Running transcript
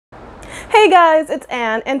Hey guys, it's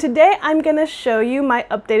Anne, and today I'm gonna show you my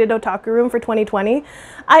updated otaku room for 2020.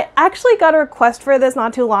 I actually got a request for this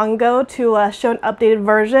not too long ago to show an updated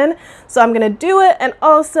version, so I'm gonna do it. And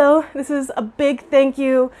also, this is a big thank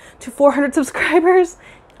you to 400 subscribers.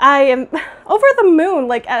 I am over the moon,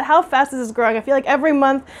 like, at how fast this is growing. I feel like every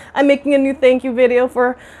month I'm making a new thank you video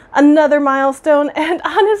for another milestone, and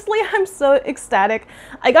honestly, I'm so ecstatic.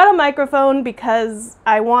 I got a microphone because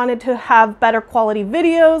I wanted to have better quality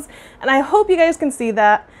videos, and I hope you guys can see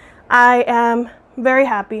that. I am very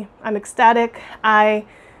happy. I'm ecstatic. I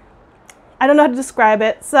don't know how to describe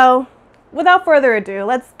it. So without further ado,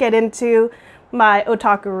 let's get into my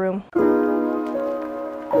otaku room.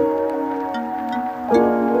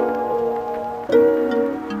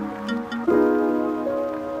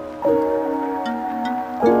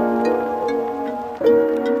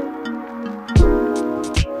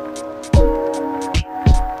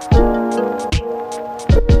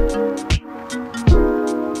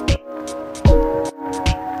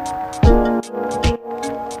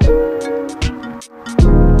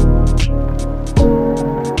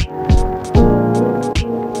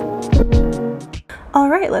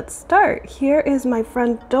 Alright, let's start. Here is my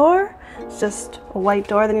front door. It's just a white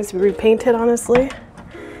door that needs to be repainted, honestly.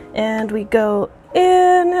 And we go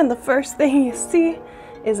in, and the first thing you see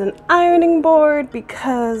is an ironing board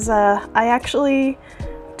because I actually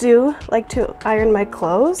do like to iron my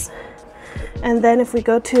clothes. And then if we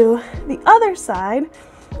go to the other side,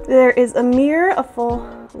 there is a mirror, a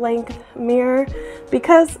full-length mirror,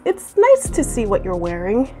 because it's nice to see what you're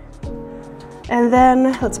wearing. And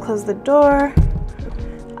then let's close the door.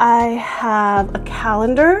 I have a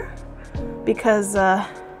calendar because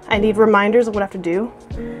I need reminders of what I have to do.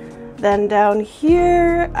 Then down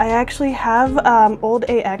here, I actually have old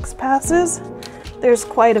AX passes. There's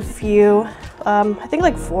quite a few, I think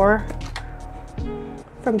like 4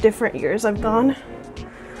 from different years I've gone.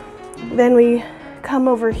 Then we come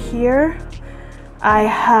over here. I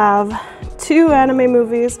have 2 anime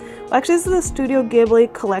movies. Well, actually, this is the Studio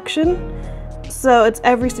Ghibli collection. So it's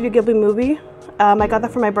every Studio Ghibli movie. I got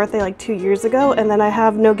that for my birthday like 2 years ago, and then I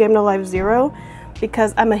have No Game No Life 0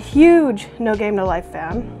 because I'm a huge No Game No Life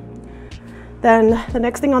fan. Then the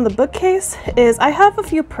next thing on the bookcase is I have a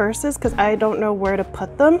few purses because I don't know where to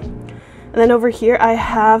put them. And then over here I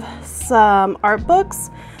have some art books.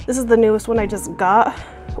 This is the newest one I just got,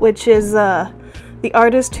 which is the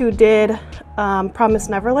artist who did Promised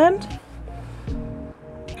Neverland.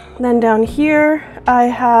 Then down here I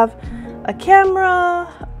have a camera,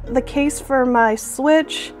 the case for my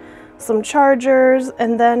Switch, some chargers,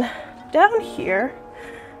 and then down here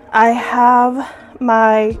I have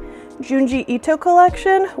my Junji Ito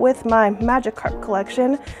collection with my Magikarp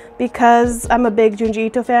collection because I'm a big Junji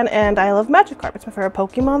Ito fan and I love Magikarp. It's my favorite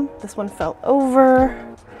Pokemon. This one fell over,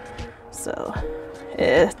 so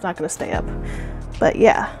it's not gonna stay up. But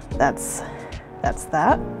yeah, that's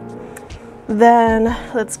that. Then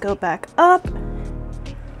let's go back up.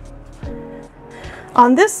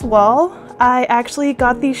 On this wall, I actually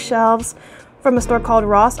got these shelves from a store called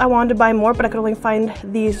Ross. I wanted to buy more, but I could only find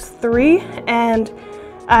these 3, and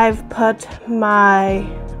I've put my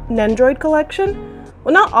Nendroid collection.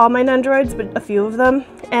 Well, not all my Nendroids, but a few of them,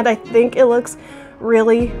 and I think it looks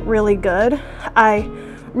really, really good. I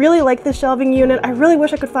really like this shelving unit. I really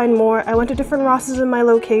wish I could find more. I went to different Rosses in my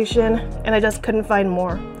location, and I just couldn't find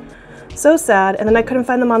more. So sad, and then I couldn't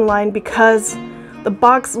find them online because the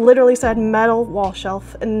box literally said metal wall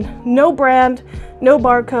shelf and no brand, no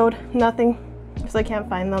barcode, nothing, because I can't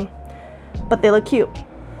find them, but they look cute.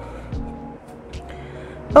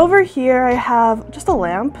 Over here I have just a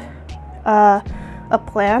lamp, a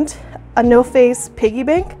plant, a no-face piggy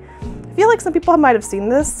bank. I feel like some people might have seen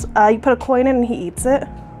this. You put a coin in and he eats it.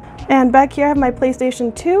 And back here I have my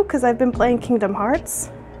PlayStation 2 because I've been playing Kingdom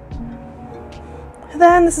Hearts.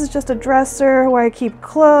 Then this is just a dresser where I keep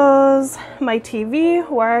clothes, my TV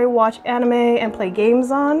where I watch anime and play games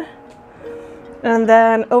on. And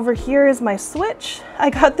then over here is my Switch. I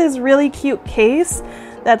got this really cute case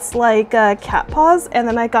that's like cat paws, and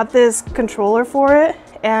then I got this controller for it,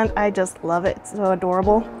 and I just love it. It's so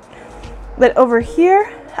adorable. But over here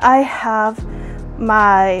I have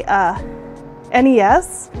my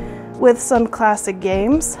NES with some classic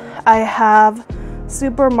games. I have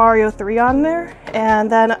Super Mario 3 on there, and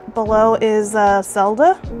then below is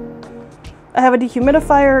Zelda. I have a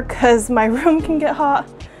dehumidifier because my room can get hot.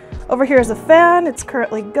 Over here is a fan. It's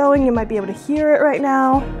currently going. You might be able to hear it right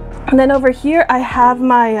now. And then over here I have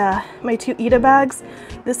my my 2 Ita bags.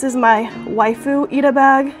 This is my waifu Ita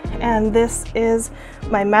bag, and this is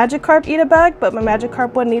my Magikarp Ita bag, but my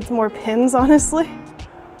Magikarp one needs more pins, honestly.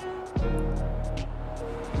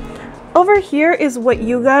 over here is what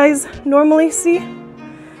you guys normally see.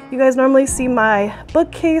 You guys normally see my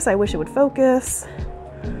bookcase. I wish it would focus.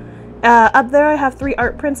 Up there I have 3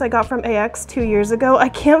 art prints I got from AX 2 years ago. I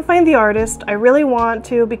can't find the artist. I really want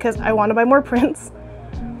to because I want to buy more prints.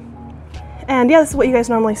 And yeah, this is what you guys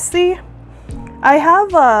normally see. I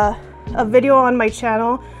have a video on my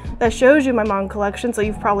channel that shows you my manga collection, so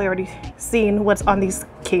you've probably already seen what's on these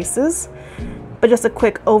cases. But just a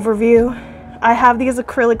quick overview. I have these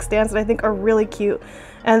acrylic stands that I think are really cute,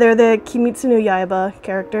 and they're the Kimetsu no Yaiba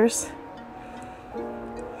characters.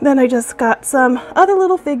 Then I just got some other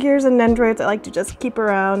little figures and nendoroids I like to just keep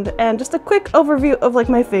around, and just a quick overview of like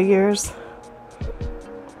my figures.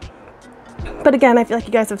 But again, I feel like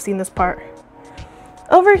you guys have seen this part.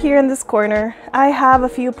 Over here in this corner, I have a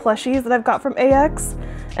few plushies that I've got from AX,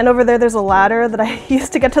 and over there's a ladder that I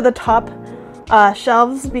used to get to the top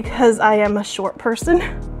shelves because I am a short person.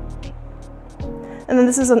 And then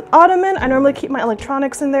this is an ottoman. I normally keep my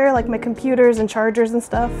electronics in there, like my computers and chargers and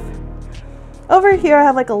stuff. Over here I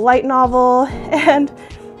have like a light novel, and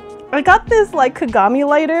I got this like Kagami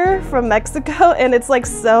lighter from Mexico, and it's like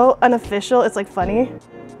so unofficial, it's like funny.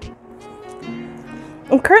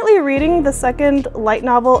 I'm currently reading the 2nd light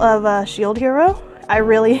novel of Shield Hero. I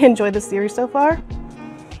really enjoyed the series so far.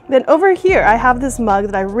 Then over here I have this mug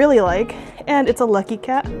that I really like, and it's a Lucky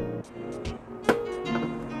Cat.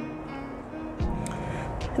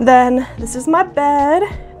 Then this is my bed.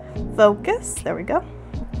 Focus, there we go.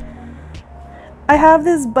 I have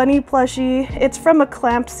this bunny plushie. It's from a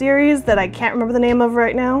Clamped series that I can't remember the name of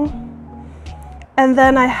right now. And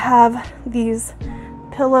then I have these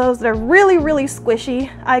pillows that are really, really squishy.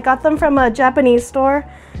 I got them from a Japanese store,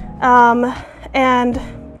 and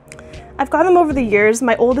I've got them over the years.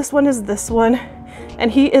 My oldest one is this one, and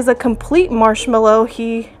he is a complete marshmallow.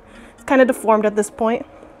 He's kind of deformed at this point.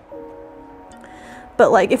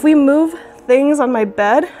 But like if we move things on my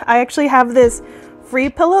bed, I actually have this free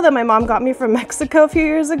pillow that my mom got me from Mexico a few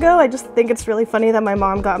years ago. I just think it's really funny that my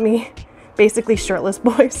mom got me basically shirtless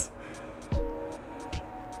boys.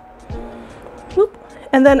 Whoop.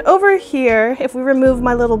 And then over here, if we remove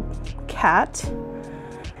my little cat,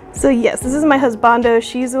 so yes, this is my husbando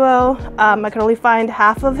Shizuo. I could only find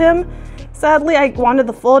half of him. Sadly, I wanted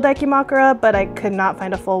the full Dakimakura, but I could not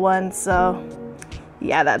find a full one, so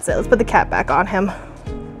yeah, that's it. Let's put the cat back on him.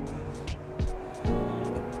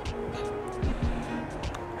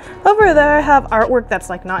 Over there I have artwork that's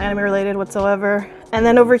like not anime related whatsoever. And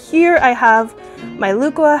then over here I have my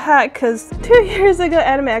Lukua hat, because 2 years ago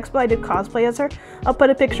Anime Expo I did cosplay as her. I'll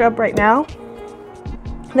put a picture up right now.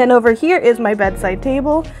 Then over here is my bedside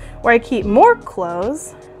table where I keep more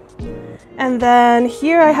clothes. And then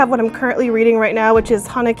here I have what I'm currently reading right now, which is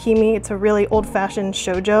Hanakimi. It's a really old-fashioned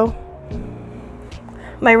shoujo.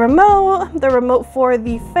 My remote, the remote for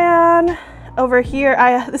the fan. Over here,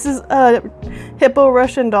 this is a hippo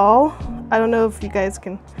Russian doll. I don't know if you guys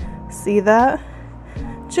can see that.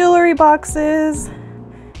 Jewelry boxes.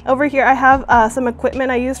 Over here, I have some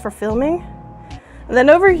equipment I use for filming. And then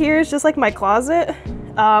over here is just like my closet.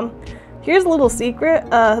 Here's a little secret.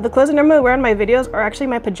 The clothes I normally wear in my videos are actually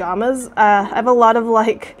my pajamas. I have a lot of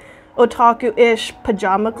like otaku-ish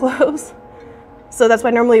pajama clothes. So that's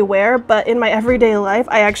what I normally wear, but in my everyday life,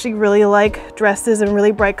 I actually really like dresses in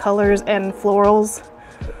really bright colors and florals.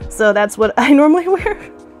 So that's what I normally wear.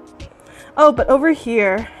 Oh, but over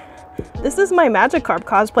here, this is my Magikarp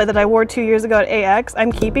cosplay that I wore 2 years ago at AX.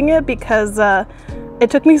 I'm keeping it because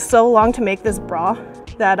it took me so long to make this bra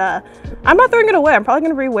that I'm not throwing it away. I'm probably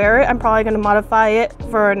gonna rewear it. I'm probably gonna modify it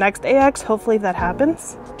for next AX, hopefully that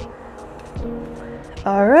happens.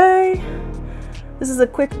 All right. This is a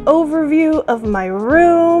quick overview of my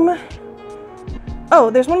room.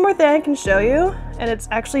 Oh, there's one more thing I can show you, and it's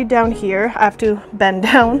actually down here. I have to bend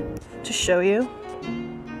down to show you.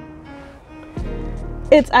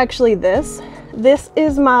 It's actually this. This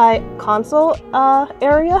is my console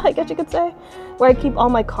area, I guess you could say, where I keep all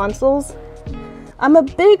my consoles. I'm a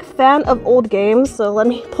big fan of old games, so let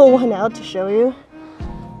me pull one out to show you.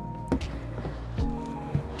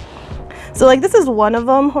 So like this is one of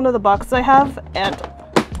them, one of the boxes I have, and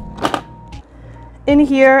in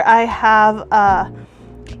here I have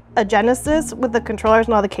a Genesis with the controllers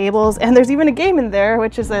and all the cables, and there's even a game in there,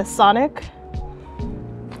 which is a Sonic.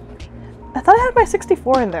 I thought I had my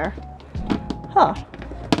 64 in there. Huh.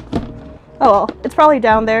 Oh well, it's probably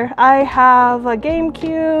down there. I have a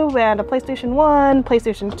GameCube and a PlayStation 1,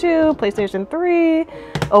 PlayStation 2, PlayStation 3, a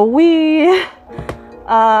Wii,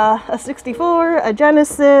 a 64, a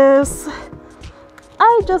Genesis.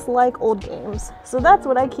 I just like old games. So that's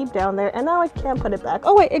what I keep down there, and now I can't put it back.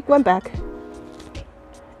 Oh wait, it went back.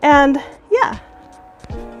 And yeah.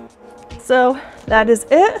 So that is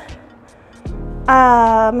it.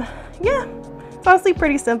 Yeah, it's honestly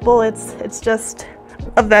pretty simple. It's just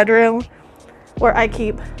a bedroom where I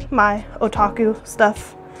keep my otaku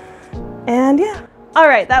stuff. And yeah. All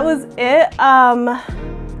right, that was it.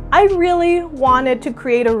 I really wanted to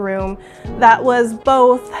create a room that was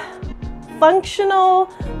both functional,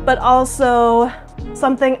 but also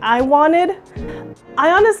something I wanted.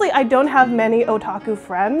 I don't have many otaku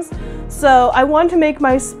friends, so I wanted to make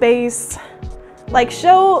my space like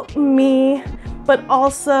show me, but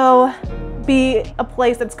also be a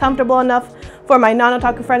place that's comfortable enough for my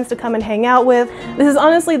non-otaku friends to come and hang out with. This is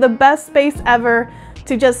honestly the best space ever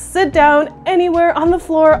to just sit down anywhere on the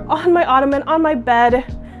floor, on my ottoman, on my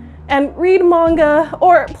bed, and read manga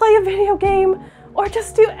or play a video game or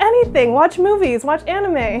just do anything, watch movies, watch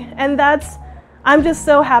anime. And I'm just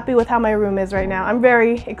so happy with how my room is right now. I'm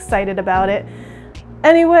very excited about it.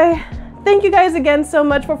 Anyway, thank you guys again so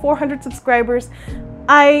much for 400 subscribers.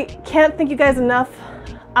 I can't thank you guys enough.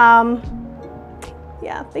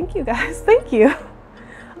 Yeah, thank you guys, thank you.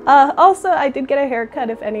 Also, I did get a haircut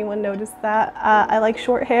if anyone noticed that. I like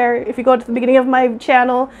short hair. If you go to the beginning of my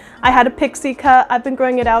channel, I had a pixie cut. I've been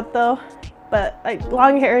growing it out though, but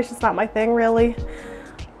long hair is just not my thing really.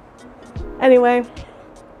 Anyway,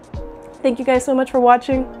 thank you guys so much for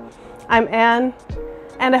watching. I'm Anne,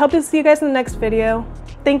 and I hope to see you guys in the next video.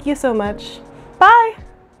 Thank you so much. Bye!